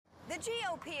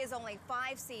GOP is only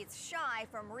 5 seats shy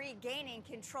from regaining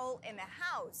control in the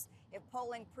House. If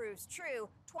polling proves true,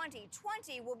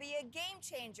 2020 will be a game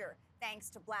changer thanks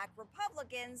to Black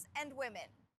Republicans and women.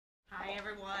 Hi,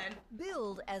 everyone.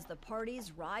 Billed as the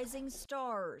party's rising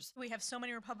stars. We have so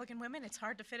many Republican women, it's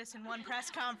hard to fit us in one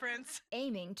press conference.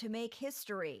 Aiming to make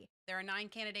history. There are 9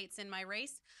 candidates in my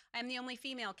race. I'm the only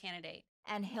female candidate.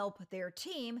 And help their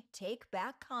team take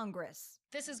back Congress.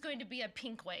 This is going to be a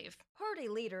pink wave. Party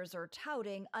leaders are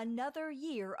touting another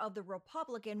year of the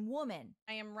Republican woman.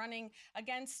 I am running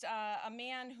against a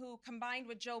man who, combined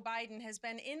with Joe Biden, has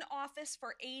been in office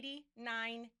for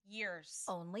 89 years.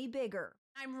 Only bigger.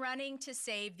 I'm running to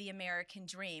save the American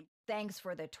dream. Thanks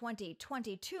for the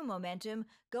 2022 momentum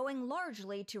going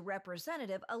largely to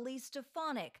Representative Elise,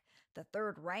 the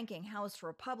third-ranking House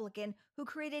Republican who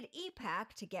created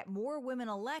EPAC to get more women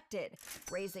elected,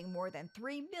 raising more than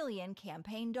 $3 million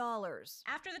campaign dollars.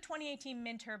 After the 2018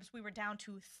 midterms, we were down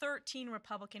to 13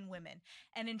 Republican women.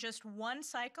 And in just one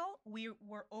cycle, we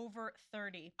were over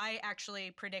 30. I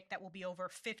actually predict that we'll be over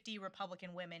 50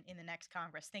 Republican women in the next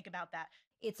Congress. Think about that.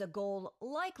 It's a goal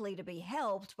likely to be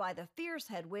helped by the fierce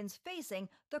headwinds facing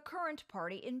the current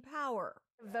party in power.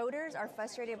 Voters are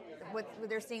frustrated with what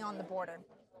they're seeing on the border.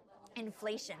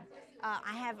 Inflation.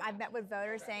 I've met with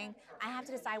voters saying, I have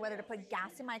to decide whether to put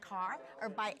gas in my car or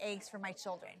buy eggs for my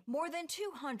children. More than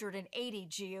 280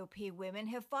 GOP women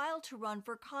have filed to run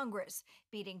for Congress,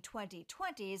 beating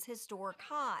 2020's historic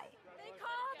high. They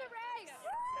called the race!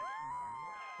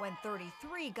 When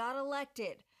 33 got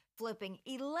elected, flipping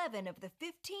 11 of the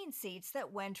 15 seats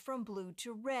that went from blue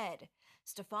to red.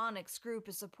 Stefanik's group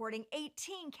is supporting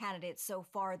 18 candidates so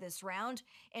far this round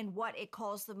in what it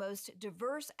calls the most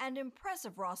diverse and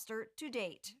impressive roster to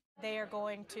date. They are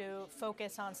going to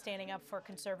focus on standing up for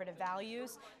conservative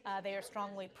values. They are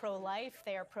strongly pro-life,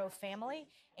 they are pro-family,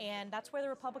 and that's where the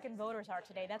Republican voters are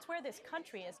today. That's where this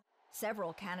country is.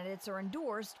 Several candidates are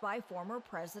endorsed by former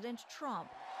President Trump.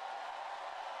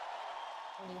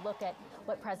 When you look at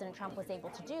what President Trump was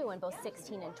able to do in both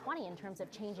 16 and 20 in terms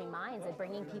of changing minds and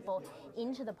bringing people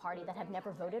into the party that have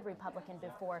never voted Republican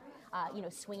before,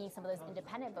 swinging some of those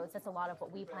independent votes, that's a lot of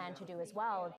what we plan to do as well.